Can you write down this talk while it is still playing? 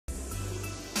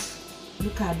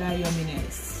Look at that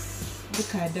yumminess.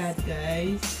 Look at that,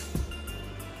 guys.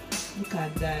 Look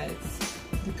at that.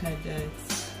 Look at that.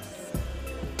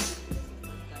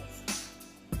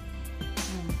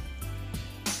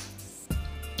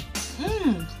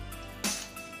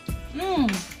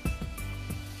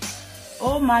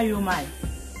 Oh my, oh my.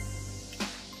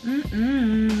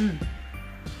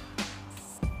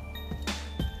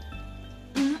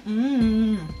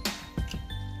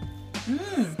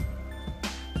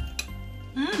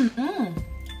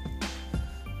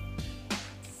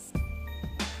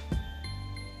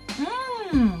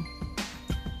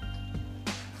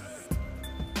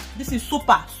 This is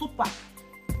super.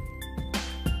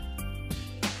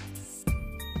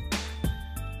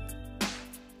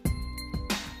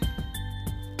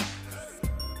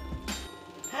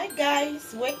 Hi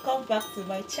guys, welcome back to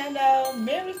my channel.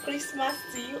 Merry Christmas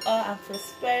to you all and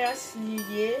prosperous New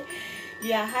Year.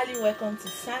 You are highly welcome to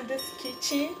Sandra's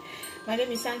Kitchen. My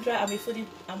name is Sandra. I'm a foodie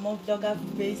and mom vlogger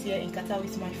based here in Qatar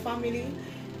with my family.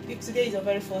 If today is your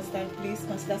very first time, please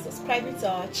consider subscribing to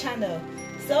our channel.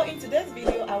 So in today's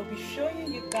video, I will be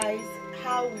showing you guys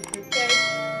how we prepare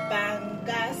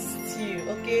banga stew.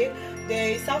 Okay,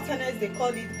 the Southerners they call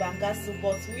it banga stew,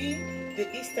 but we the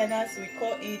Easterners we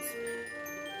call it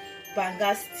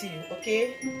banga stew.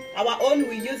 Okay, our own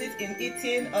we use it in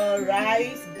eating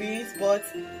rice, beans, but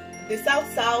the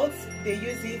South they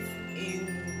use it in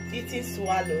eating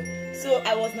swallow. So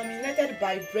I was nominated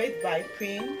by Bread by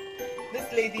Queen. This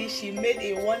lady, she made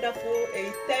a wonderful,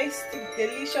 a tasty,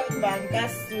 delicious banga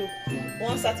stew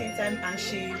one certain time, and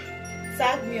she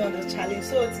tagged me on the challenge.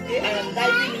 So today I am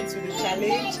diving into the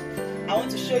challenge. I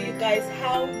want to show you guys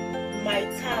how my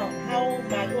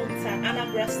hometown,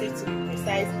 Anambra State to be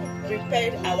precise,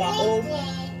 prepared our own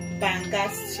banga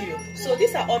stew. So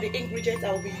these are all the ingredients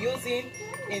I will be using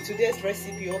in today's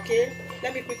recipe. Okay,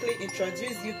 let me quickly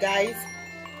introduce you guys.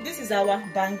 This is our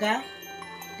banga.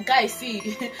 Guys,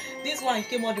 see, this one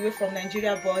came all the way from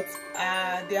Nigeria, but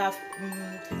they have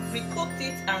recooked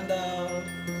it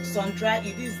and sun dry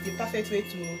it. This is the perfect way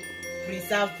to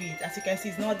preserve it. As you can see,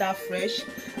 it's not that fresh.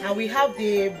 And we have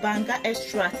the banga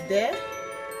extract there.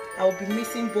 I will be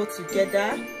mixing both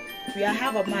together. We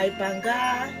have my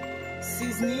banga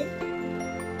seasoning.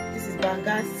 This is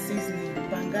banga seasoning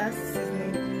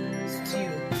stew.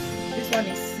 This one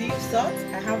is sea salt.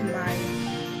 I have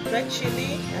my red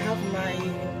chili. I have my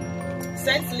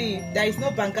scent leaf. There is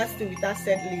no banga stew without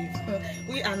scent leaf.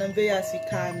 We Anambras, we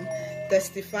can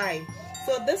testify.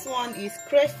 So this one is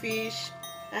crayfish.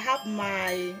 I have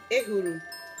my Ehuru,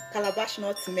 calabash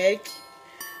nutmeg.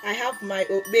 I have my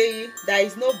Okpei. There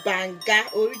is no banga,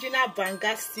 original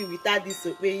banga stew without this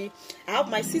Okpei. I have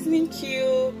my seasoning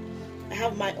cube. I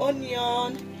have my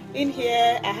onion. In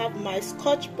here I have my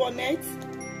Scotch bonnet.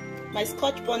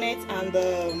 And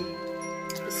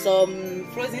some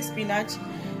frozen spinach.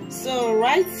 So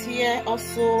right here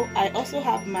also I also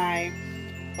have my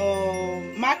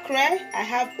mackerel. I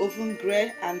have oven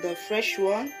grey and the fresh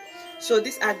one. So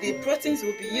these are the proteins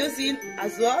we'll be using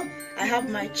as well. I have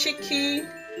my chicken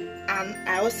and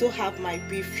I also have my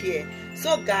beef here.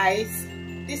 So guys,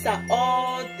 these are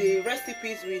all the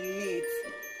recipes we need.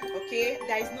 Okay,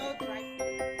 there is no dry.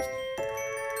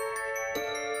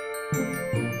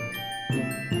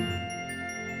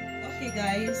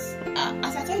 Guys,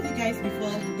 as I told you guys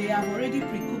before, they have already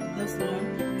pre-cooked this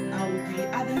one. I will be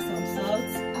adding some salt.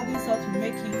 Adding salt will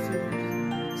make it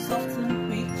to soften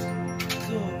quick.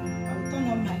 So I will turn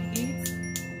on my heat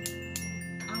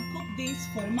and cook this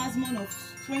for a maximum of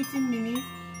 20 minutes.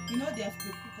 You know they have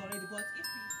pre-cooked already, but if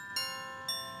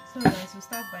we... So guys, we'll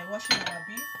start by washing our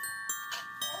beef.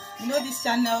 You know this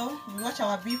channel, we wash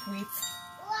our beef with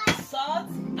salt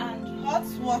and hot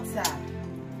water.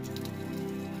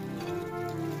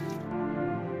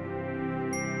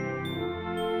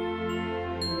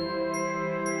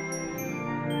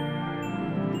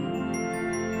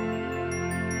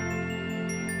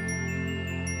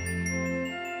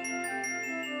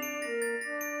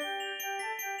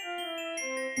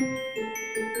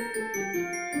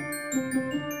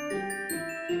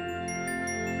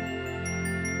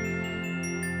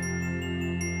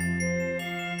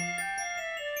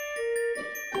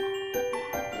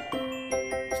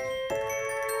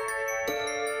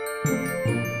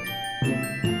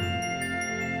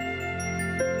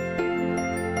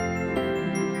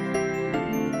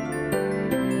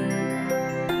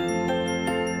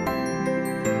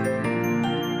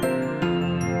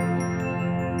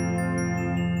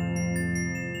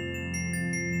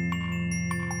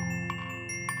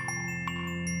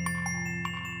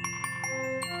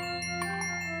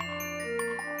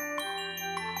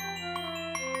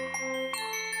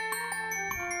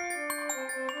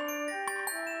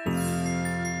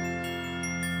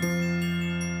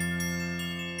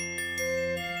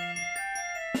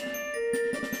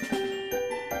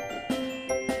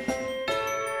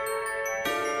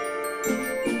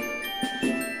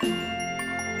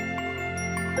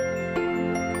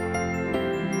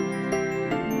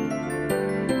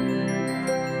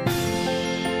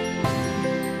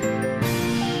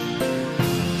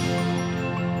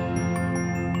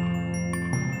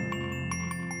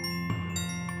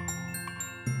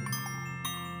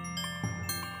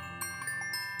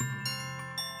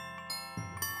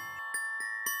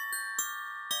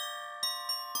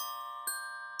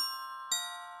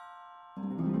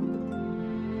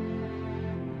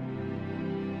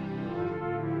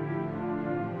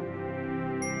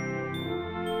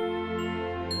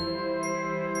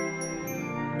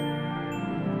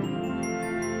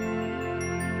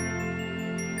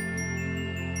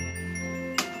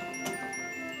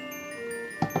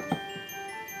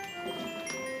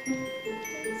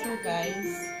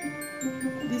 guys.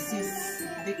 This is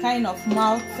the kind of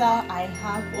malta I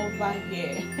have over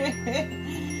here.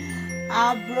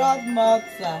 Abroad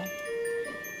malta.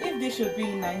 If this should be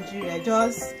in Nigeria,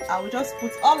 I will just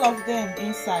put all of them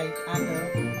inside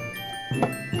and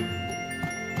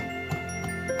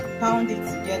pound it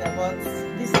together. But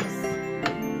this is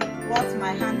what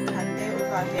my hand can do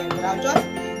over here. But I'll just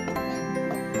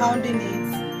be pounding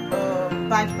it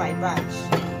batch by batch.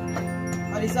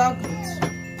 But it's all good.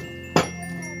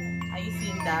 Are you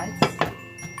seeing that?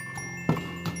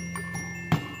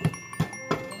 I'm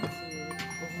going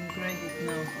to oven grind it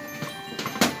now.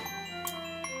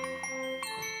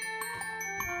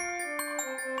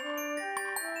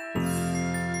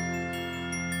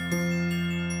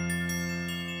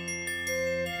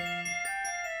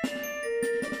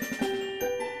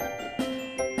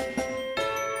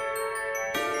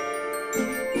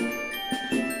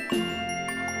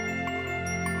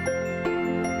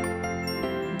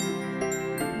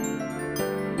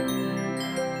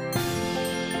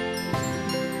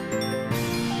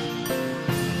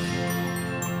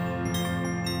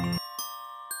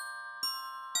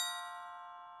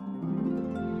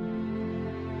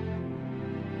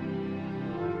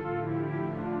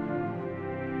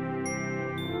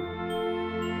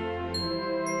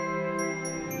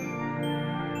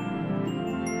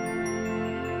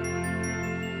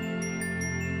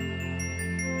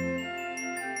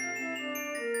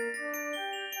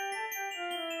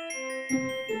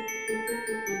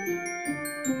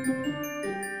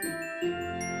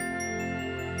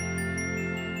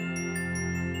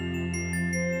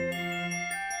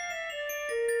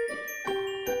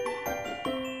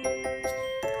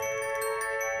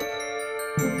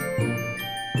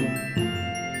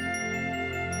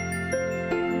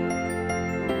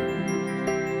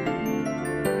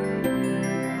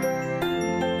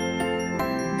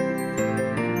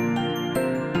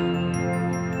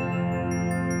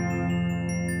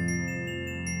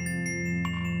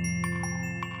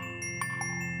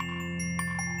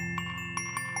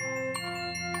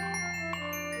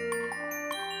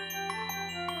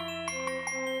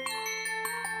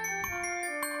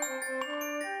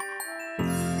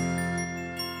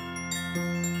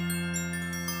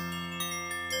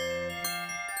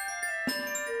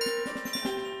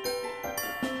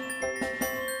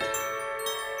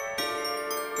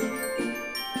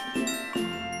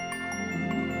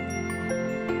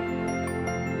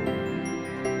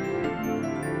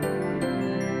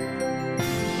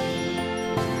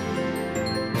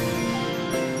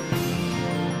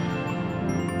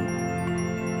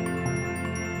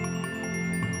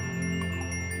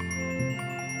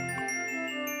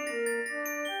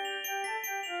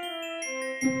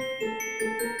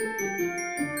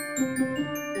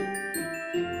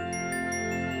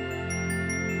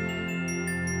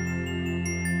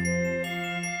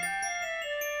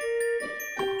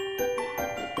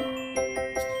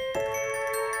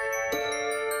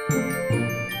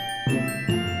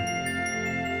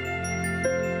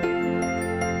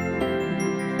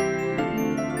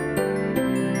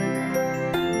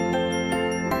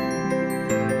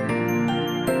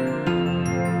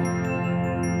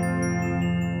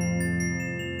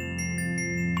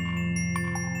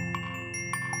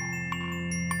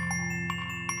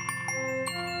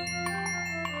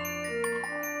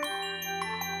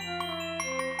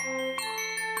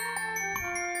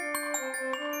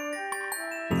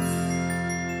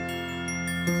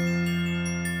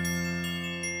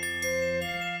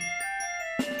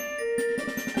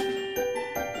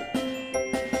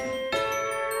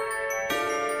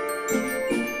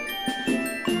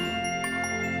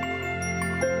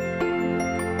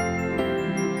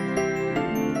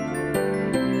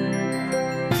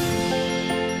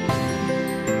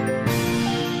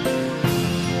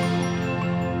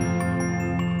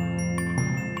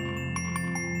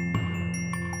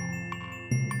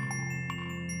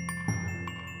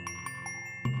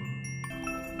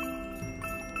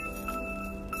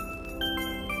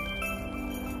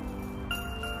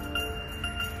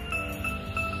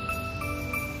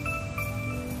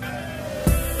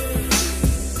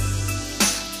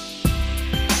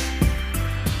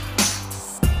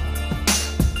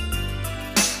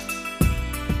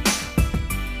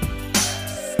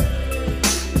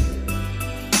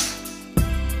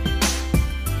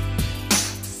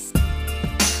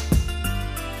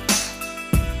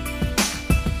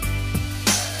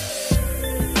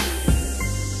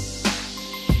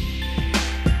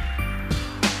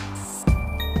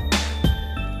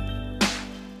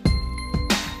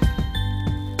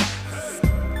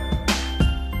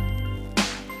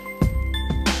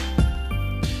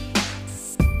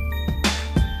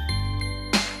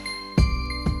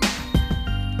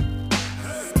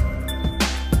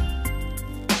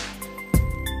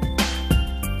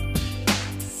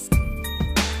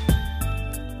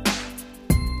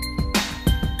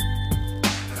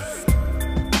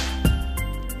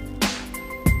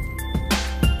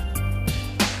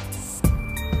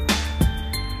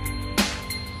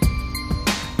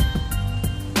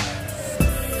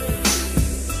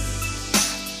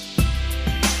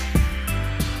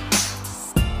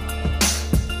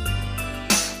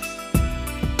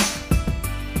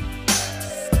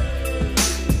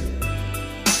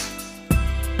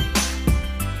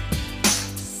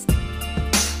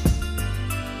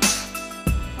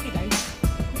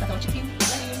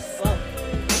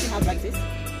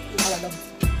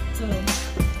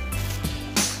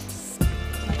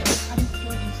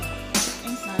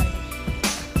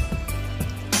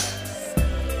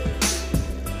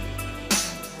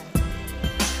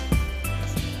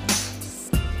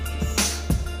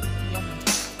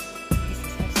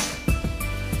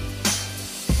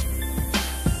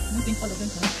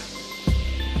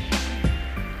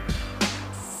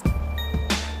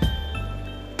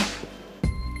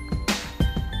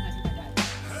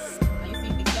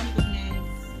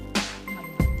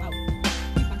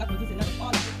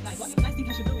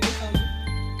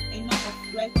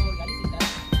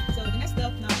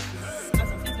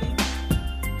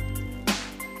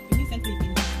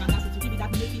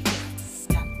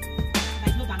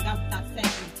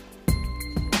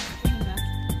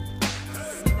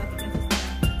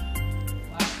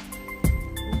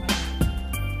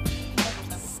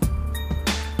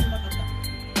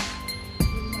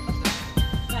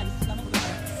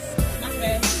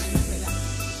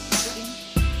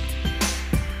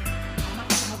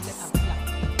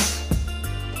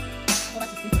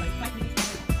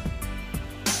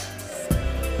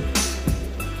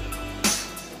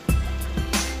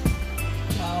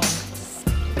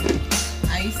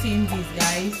 this,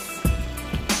 guys.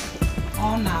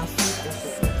 On our soup.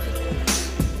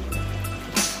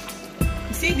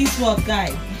 You see this word,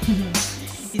 guys?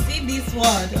 You see this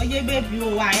word? Oh yeah, baby,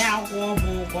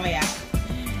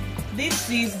 this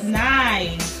is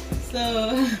nice.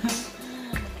 So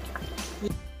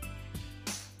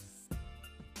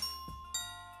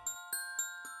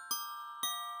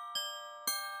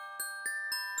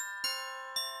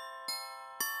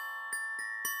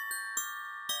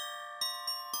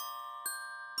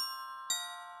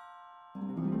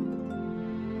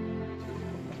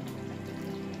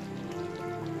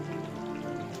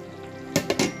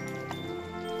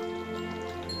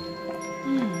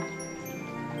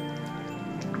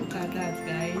look at that,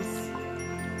 guys.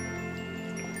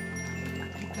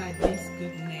 Look at this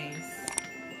goodness.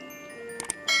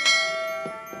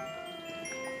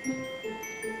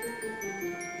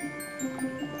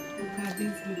 Look at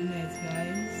this goodness,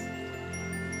 guys.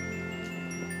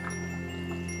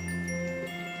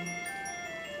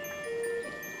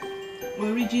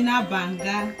 Original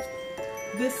banga.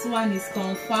 This one is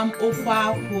confirmed Ofe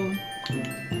Akwu,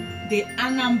 the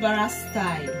Anambra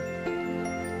style.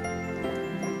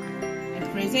 I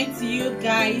present to you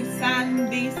guys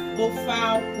Sandy's Ofe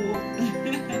Akwu.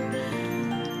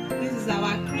 This is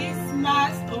our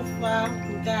Christmas Ofe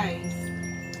Akwu, guys.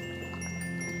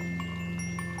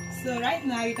 So right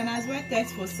now you can as well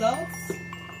test for salt,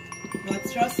 but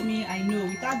trust me, I know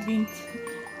without being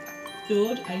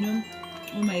told, I know.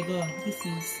 Oh my god, this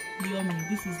is yummy.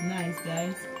 This is nice,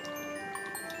 guys.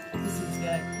 This is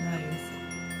nice.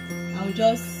 I'll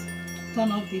just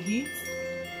turn off the heat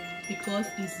because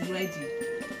it's ready.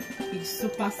 It's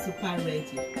super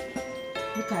ready.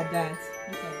 Look at that.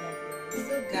 Look at that.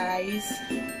 So guys,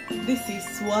 this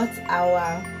is what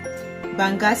our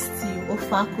banga stew Ofe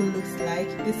Akwu looks like.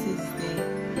 This is the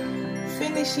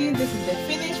finishing. This is the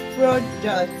finished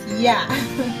product. Yeah.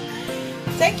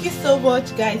 Thank you so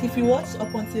much, guys. If you watched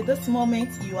up until this moment,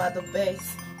 you are the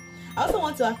best. I also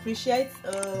want to appreciate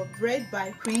Bread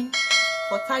by Queen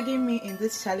for tagging me in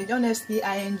this challenge. Honestly,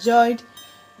 I enjoyed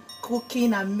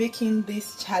cooking and making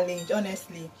this challenge.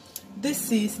 Honestly,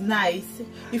 this is nice.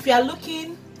 If you are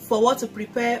looking for what to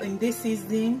prepare in this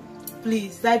season,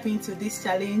 please dive into this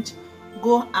challenge.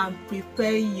 Go and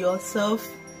prepare yourself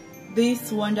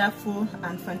this wonderful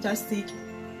and fantastic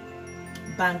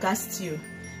banga stew.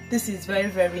 This is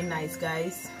very nice,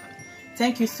 guys.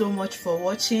 Thank you so much for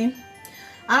watching.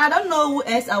 And I don't know who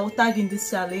else I will tag in this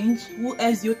challenge. Who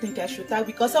else do you think I should tag?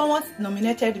 Because someone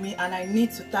nominated me and I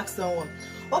need to tag someone.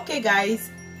 Okay, guys.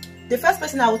 The first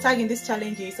person I will tag in this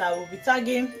challenge is I will be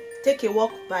tagging Take a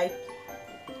Walk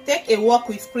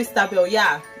with Christabel.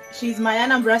 Yeah, she's my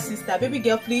Anambra sister. Baby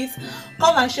girl, please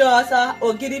come and show us how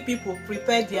Ogidi people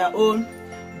prepare their own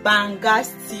banga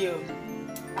stew.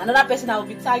 Another person I will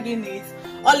be tagging is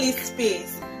Oli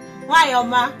Space. Why,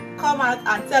 Oma, come out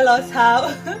and tell us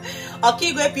how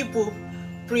Okigwe people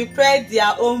prepare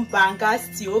their own banga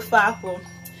stew Ofe Akwu.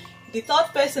 The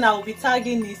third person I will be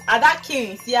tagging is Ada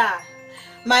Kings. Yeah,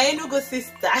 my Enugu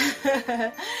sister.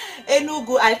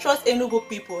 Enugu, I trust Enugu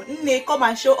people. Nne, come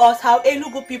and show us how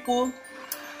Enugu people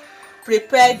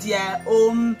prepare their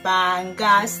own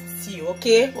banga stew.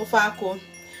 Okay, Ofe Akwu.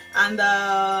 And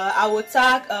I will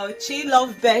tag Chi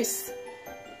Love Best.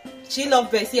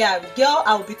 Yeah, girl,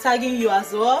 I will be tagging you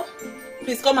as well.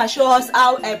 Please come and show us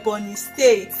how Ebonyi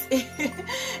State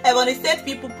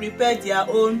people prepare their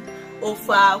own Ofe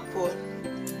Akwu.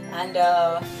 And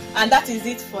that is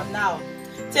it for now.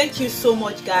 Thank you so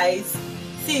much, guys.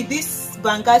 See, this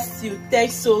banga stew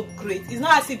tastes so great. It's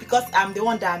not as if because I'm the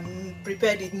one that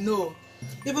prepared it. No,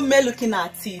 even me looking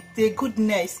at it, the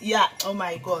goodness. Yeah, oh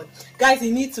my god, guys,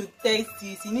 you need to taste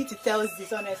this. You need to taste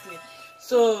this, honestly.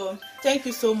 So thank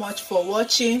you so much for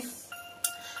watching.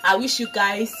 I wish you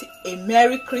guys a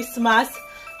Merry Christmas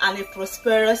and a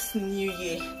prosperous New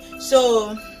Year.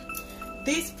 So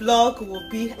this vlog will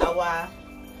be our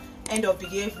end of the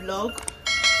year vlog.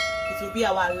 It will be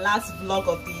our last vlog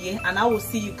of the year, and I will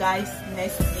see you guys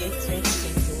next year,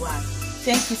 2021.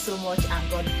 Thank you so much and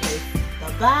God bless.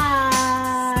 Bye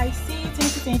bye. See you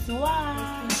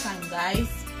 2021. Same time, guys.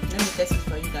 Let me test it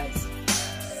for you guys.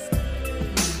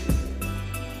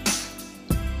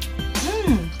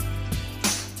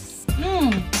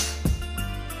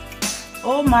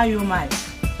 Oh my, oh my.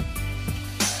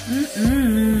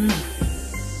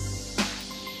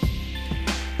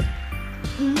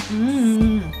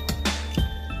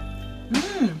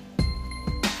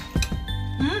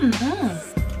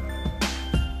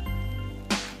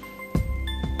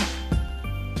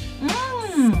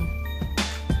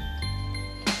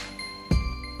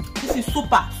 This is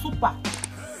super.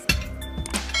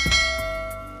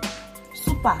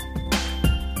 super.